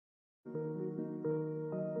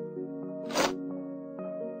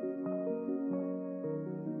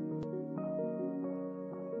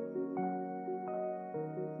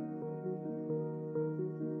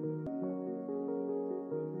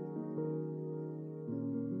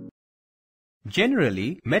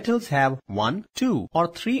Generally, metals have 1, 2,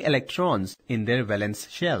 or 3 electrons in their valence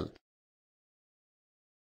shell.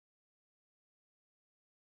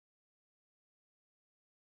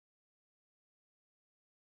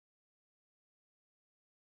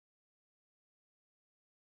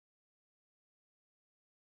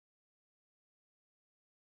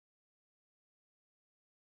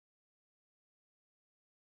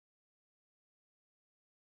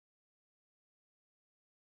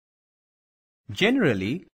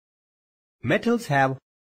 Generally, metals have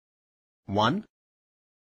 1,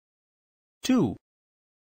 2,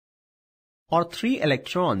 or 3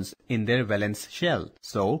 electrons in their valence shell,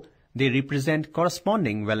 so they represent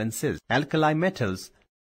corresponding valences. Alkali metals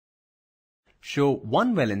show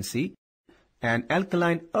 1 valency and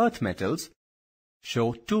alkaline earth metals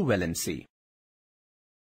show 2 valency.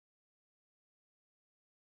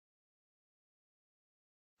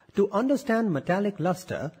 To understand metallic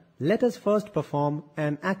lustre, let us first perform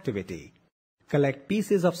an activity. Collect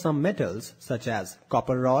pieces of some metals such as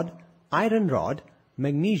copper rod, iron rod,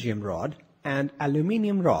 magnesium rod, and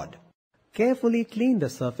aluminium rod. Carefully clean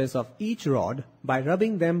the surface of each rod by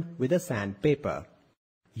rubbing them with a sandpaper.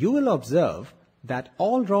 You will observe that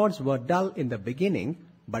all rods were dull in the beginning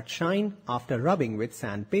but shine after rubbing with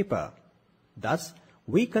sandpaper. Thus,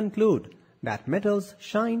 we conclude that metals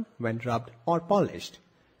shine when rubbed or polished.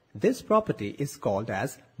 This property is called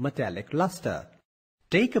as metallic lustre.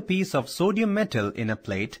 Take a piece of sodium metal in a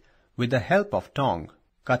plate with the help of tongue.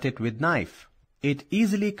 Cut it with knife. It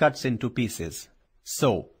easily cuts into pieces.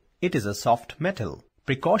 So, it is a soft metal.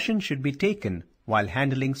 Precaution should be taken while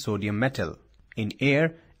handling sodium metal. In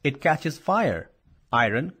air, it catches fire.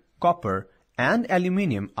 Iron, copper, and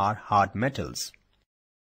aluminium are hard metals.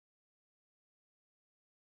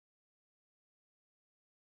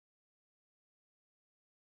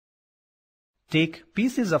 Take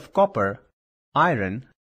pieces of copper, iron,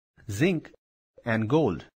 zinc, and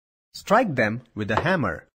gold. Strike them with a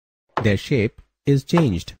hammer. Their shape is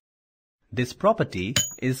changed. This property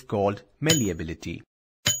is called malleability.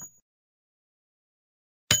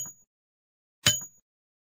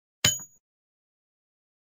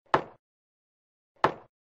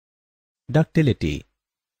 Ductility.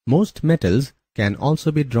 Most metals can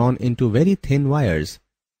also be drawn into very thin wires.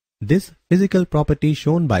 This physical property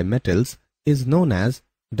shown by metals is known as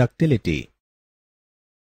ductility.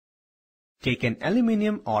 Take an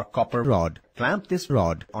aluminium or copper rod, clamp this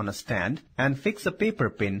rod on a stand and fix a paper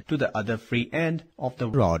pin to the other free end of the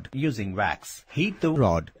rod using wax. Heat the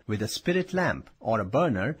rod with a spirit lamp or a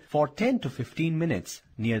burner for 10 to 15 minutes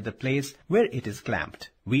near the place where it is clamped.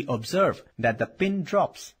 We observe that the pin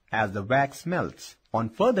drops as the wax melts. On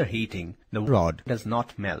further heating, the rod does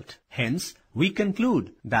not melt. Hence, we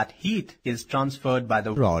conclude that heat is transferred by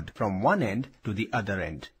the rod from one end to the other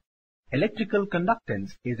end. Electrical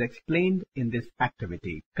conductance is explained in this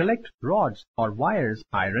activity. Collect rods or wires,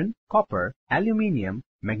 iron, copper, aluminium,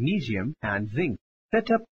 magnesium, and zinc.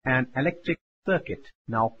 Set up an electric circuit.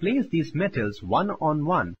 Now place these metals one on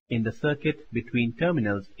one in the circuit between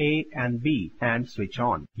terminals A and B and switch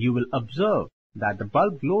on. You will observe that the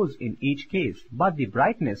bulb glows in each case, but the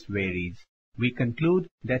brightness varies. We conclude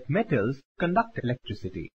that metals conduct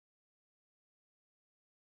electricity.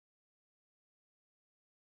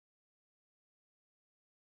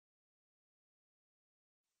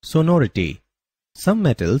 Sonority. Some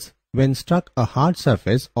metals, when struck a hard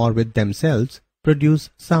surface or with themselves, produce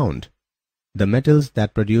sound. The metals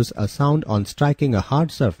that produce a sound on striking a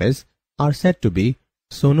hard surface are said to be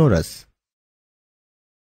sonorous.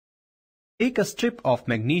 Take a strip of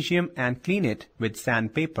magnesium and clean it with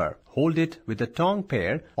sandpaper. Hold it with a tongue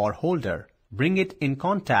pair or holder. Bring it in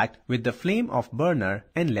contact with the flame of burner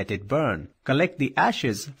and let it burn. Collect the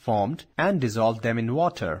ashes formed and dissolve them in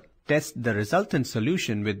water. Test the resultant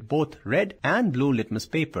solution with both red and blue litmus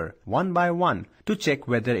paper, one by one, to check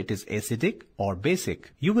whether it is acidic or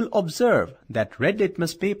basic. You will observe that red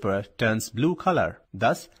litmus paper turns blue color.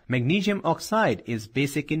 Thus, magnesium oxide is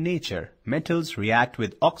basic in nature. Metals react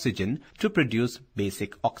with oxygen to produce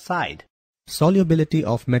basic oxide. Solubility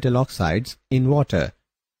of metal oxides in water.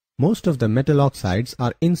 Most of the metal oxides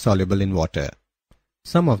are insoluble in water.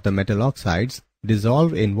 Some of the metal oxides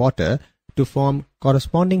dissolve in water to form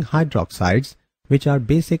corresponding hydroxides which are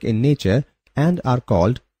basic in nature and are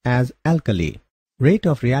called as alkali. Rate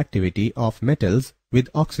of reactivity of metals with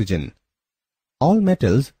oxygen. All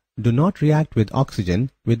metals do not react with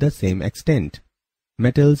oxygen with the same extent.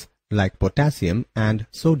 Metals like potassium and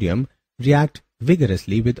sodium react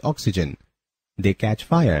vigorously with oxygen. They catch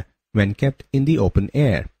fire when kept in the open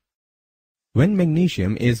air. When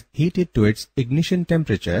magnesium is heated to its ignition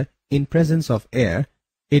temperature in presence of air,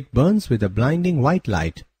 It burns with a blinding white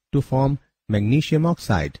light to form magnesium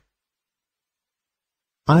oxide.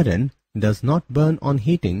 Iron does not burn on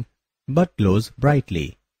heating but glows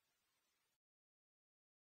brightly.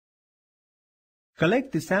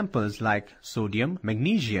 Collect the samples like sodium,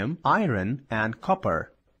 magnesium, iron and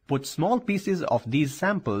copper. Put small pieces of these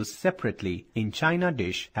samples separately in china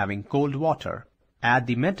dish having cold water. Add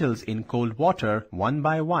the metals in cold water one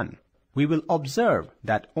by one. We will observe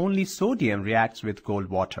that only sodium reacts with cold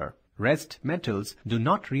water. Rest metals do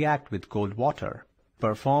not react with cold water.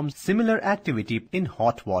 Perform similar activity in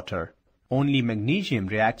hot water. Only magnesium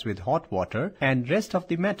reacts with hot water and rest of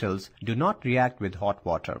the metals do not react with hot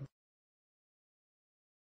water.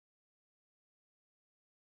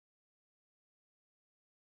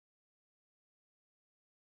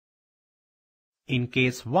 In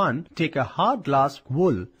case 1, take a hard glass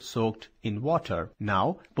wool soaked in water.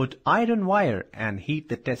 Now put iron wire and heat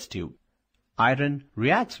the test tube. Iron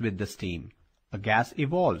reacts with the steam. A gas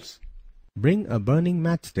evolves. Bring a burning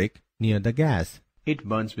matchstick near the gas. It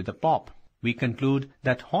burns with a pop. We conclude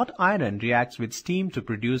that hot iron reacts with steam to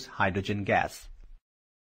produce hydrogen gas.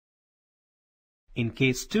 In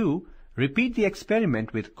case 2, repeat the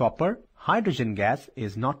experiment with copper. Hydrogen gas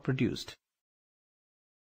is not produced.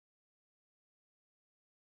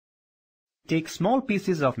 Take small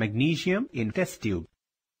pieces of magnesium in test tube.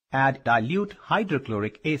 Add dilute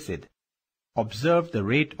hydrochloric acid. Observe the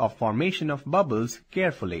rate of formation of bubbles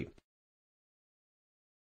carefully.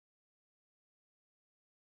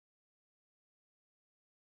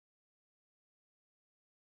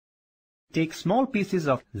 Take small pieces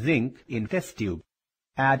of zinc in test tube.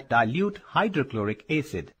 Add dilute hydrochloric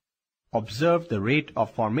acid. Observe the rate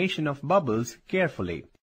of formation of bubbles carefully.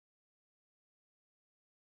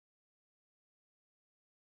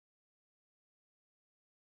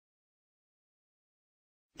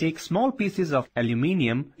 Take small pieces of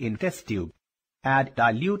aluminium in test tube. Add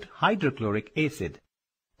dilute hydrochloric acid.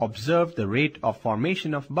 Observe the rate of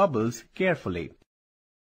formation of bubbles carefully.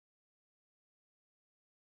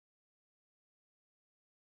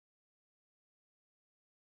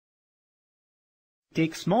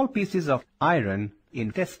 Take small pieces of iron in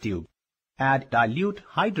test tube. Add dilute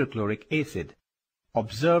hydrochloric acid.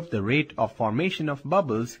 Observe the rate of formation of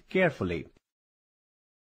bubbles carefully.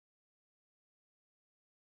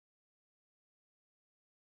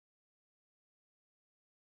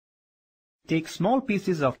 Take small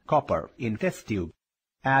pieces of copper in test tube.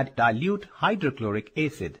 Add dilute hydrochloric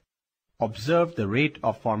acid. Observe the rate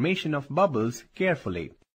of formation of bubbles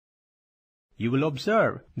carefully. You will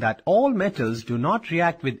observe that all metals do not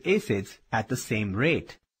react with acids at the same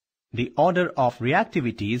rate. The order of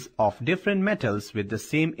reactivities of different metals with the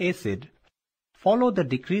same acid follow the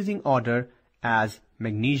decreasing order as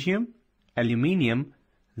magnesium, aluminium,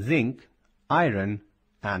 zinc, iron,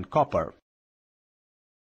 and copper.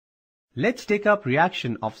 Let's take up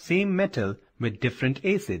reaction of same metal with different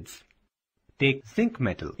acids. Take zinc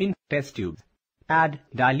metal in test tube. Add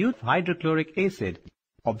dilute hydrochloric acid.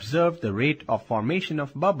 Observe the rate of formation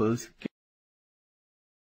of bubbles.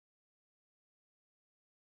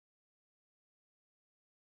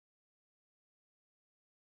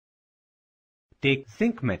 Take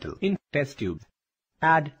zinc metal in test tube.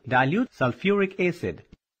 Add dilute sulfuric acid.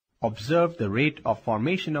 Observe the rate of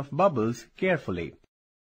formation of bubbles carefully.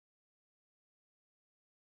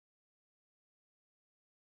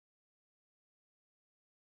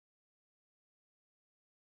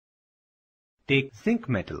 Take zinc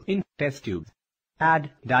metal in test tube. Add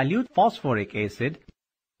dilute phosphoric acid.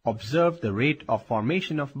 Observe the rate of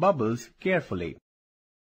formation of bubbles carefully.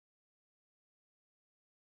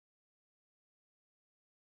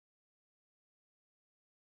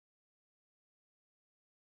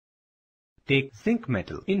 Take zinc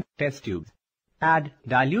metal in test tube. Add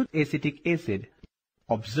dilute acetic acid.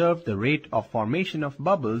 Observe the rate of formation of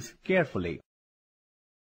bubbles carefully.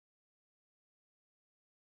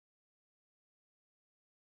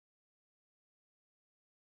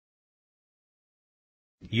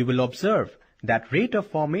 You will observe that rate of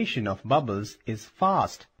formation of bubbles is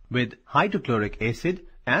fast with hydrochloric acid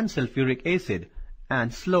and sulfuric acid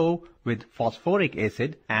and slow with phosphoric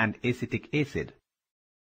acid and acetic acid.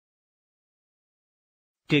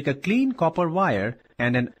 Take a clean copper wire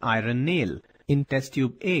and an iron nail. In test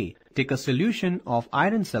tube A, take a solution of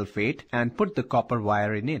iron sulfate and put the copper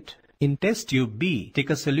wire in it. In test tube B, take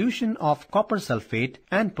a solution of copper sulfate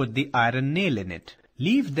and put the iron nail in it.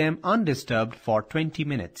 Leave them undisturbed for 20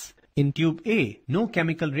 minutes. In tube A, no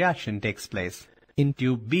chemical reaction takes place. In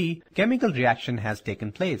tube B, chemical reaction has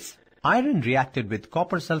taken place. Iron reacted with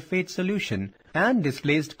copper sulfate solution and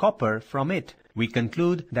displaced copper from it. we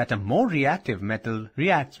conclude that a more reactive metal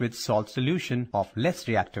reacts with salt solution of less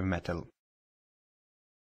reactive metal.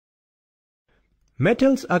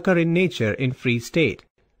 Metals occur in nature in free state,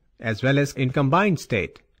 as well as in combined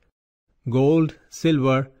state. Gold,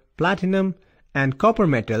 silver, platinum, and copper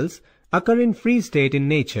metals occur in free state in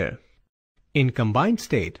nature. In combined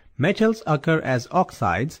state, metals occur as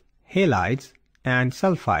oxides, halides, and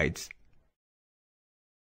sulfides.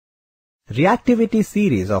 Reactivity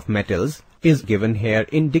series of metals is given here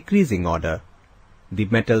in decreasing order. The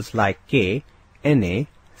metals like K, Na,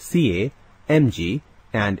 Ca, Mg,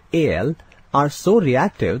 and Al are so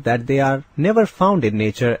reactive that they are never found in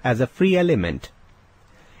nature as a free element.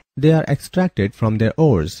 They are extracted from their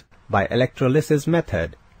ores by electrolysis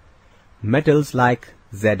method. Metals like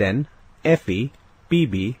Zn, Fe,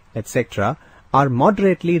 Pb, etc. are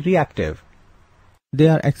moderately reactive. They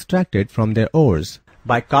are extracted from their ores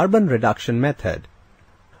by carbon reduction method.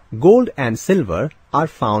 Gold and silver are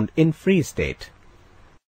found in free state.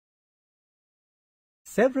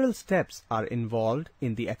 Several steps are involved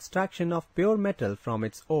in the extraction of pure metal from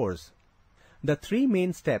its ores. The three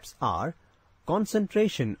main steps are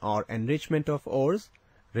concentration or enrichment of ores,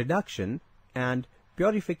 reduction, and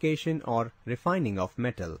purification or refining of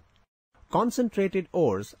metal. Concentrated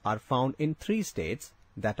ores are found in three states,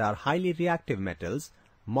 that are highly reactive metals,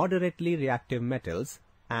 moderately reactive metals,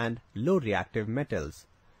 and low reactive metals.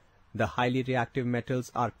 The highly reactive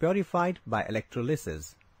metals are purified by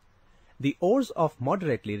electrolysis. The ores of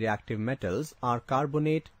moderately reactive metals are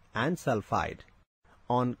carbonate and sulfide.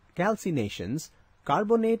 On calcinations,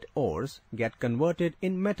 carbonate ores get converted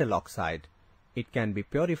in metal oxide. It can be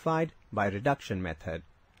purified by reduction method.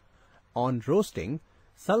 On roasting,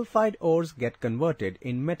 sulfide ores get converted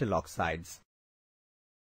in metal oxides.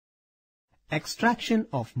 Extraction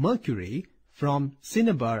of mercury from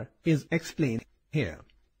cinnabar is explained here.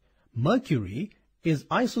 Mercury is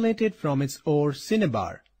isolated from its ore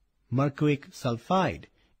cinnabar, mercuic sulfide,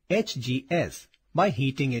 HGS, by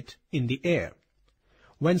heating it in the air.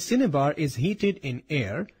 When cinnabar is heated in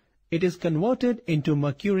air, it is converted into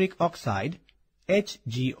mercuric oxide,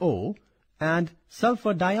 HgO, and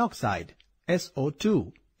sulfur dioxide,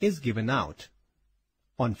 SO2, is given out.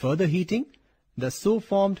 On further heating, the so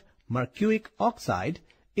formed mercuric oxide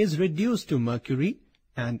is reduced to mercury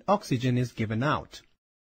and oxygen is given out.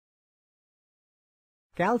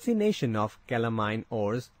 Calcination of calamine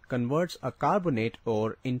ores converts a carbonate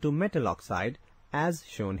ore into metal oxide, as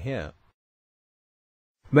shown here.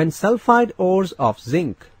 When sulfide ores of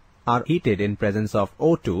zinc are heated in presence of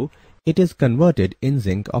O2, it is converted in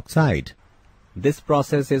zinc oxide. This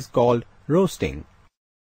process is called roasting.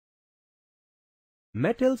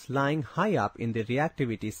 Metals lying high up in the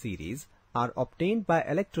reactivity series are obtained by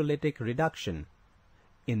electrolytic reduction.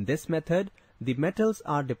 In this method, the metals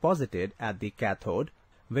are deposited at the cathode,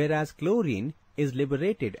 whereas chlorine is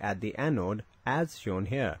liberated at the anode, as shown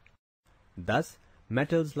here. Thus,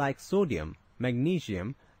 metals like sodium,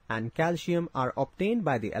 magnesium, and calcium are obtained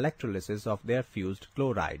by the electrolysis of their fused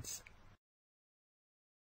chlorides.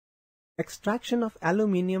 Extraction of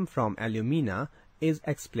aluminium from alumina is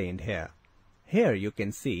explained here. Here you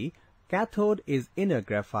can see cathode is inner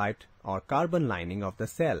graphite or carbon lining of the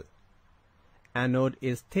cell. Anode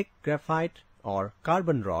is thick graphite or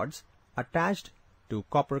carbon rods attached to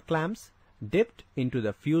copper clamps dipped into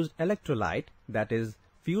the fused electrolyte, that is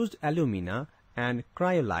fused alumina and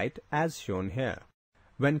cryolite, as shown here.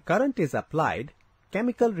 When current is applied,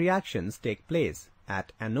 chemical reactions take place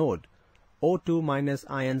at anode. O2-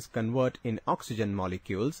 ions convert in oxygen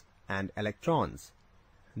molecules and electrons.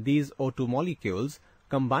 These O2 molecules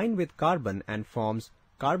combine with carbon and forms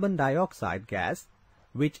carbon dioxide gas,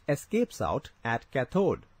 which escapes out at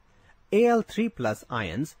cathode. Al3+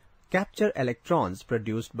 ions capture electrons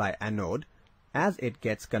produced by anode as it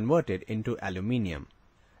gets converted into aluminium.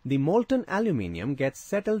 The molten aluminium gets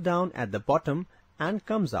settled down at the bottom and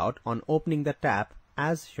comes out on opening the tap,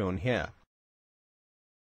 as shown here.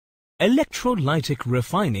 Electrolytic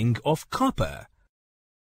refining of copper.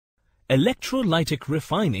 Electrolytic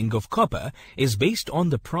refining of copper is based on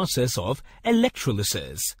the process of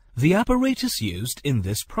electrolysis. The apparatus used in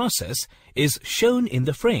this process is shown in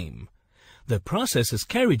the frame. The process is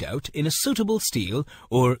carried out in a suitable steel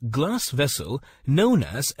or glass vessel known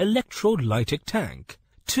as electrolytic tank.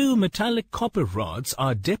 Two metallic copper rods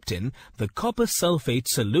are dipped in the copper sulfate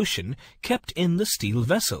solution kept in the steel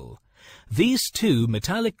vessel. These two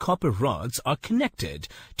metallic copper rods are connected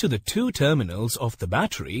to the two terminals of the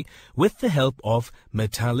battery with the help of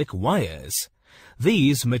metallic wires.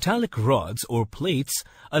 These metallic rods or plates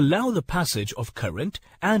allow the passage of current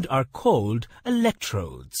and are called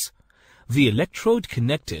electrodes. The electrode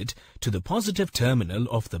connected to the positive terminal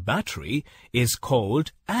of the battery is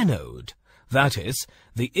called anode, that is,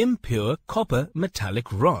 the impure copper metallic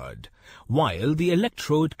rod, while the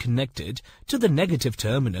electrode connected to the negative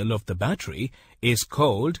terminal of the battery is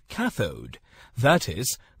called cathode, that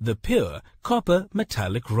is, the pure copper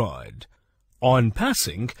metallic rod. On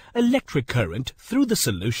passing electric current through the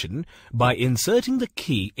solution by inserting the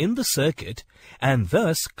key in the circuit and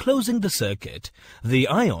thus closing the circuit, the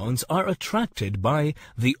ions are attracted by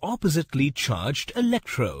the oppositely charged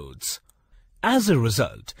electrodes. As a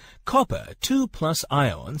result, copper 2+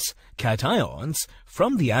 ions, cations,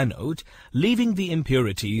 from the anode, leaving the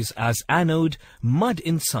impurities as anode mud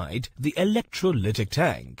inside the electrolytic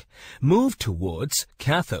tank, move towards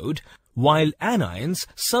cathode, while anions,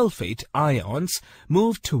 sulfate ions,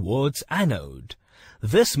 move towards anode.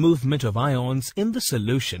 This movement of ions in the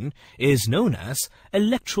solution is known as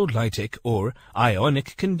electrolytic or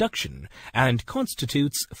ionic conduction and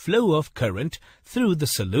constitutes flow of current through the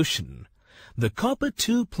solution. The copper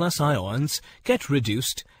 2+ ions get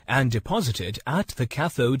reduced and deposited at the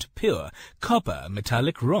cathode pure copper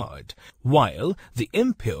metallic rod, while the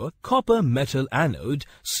impure copper metal anode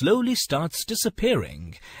slowly starts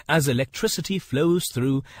disappearing as electricity flows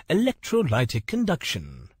through electrolytic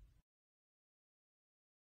conduction.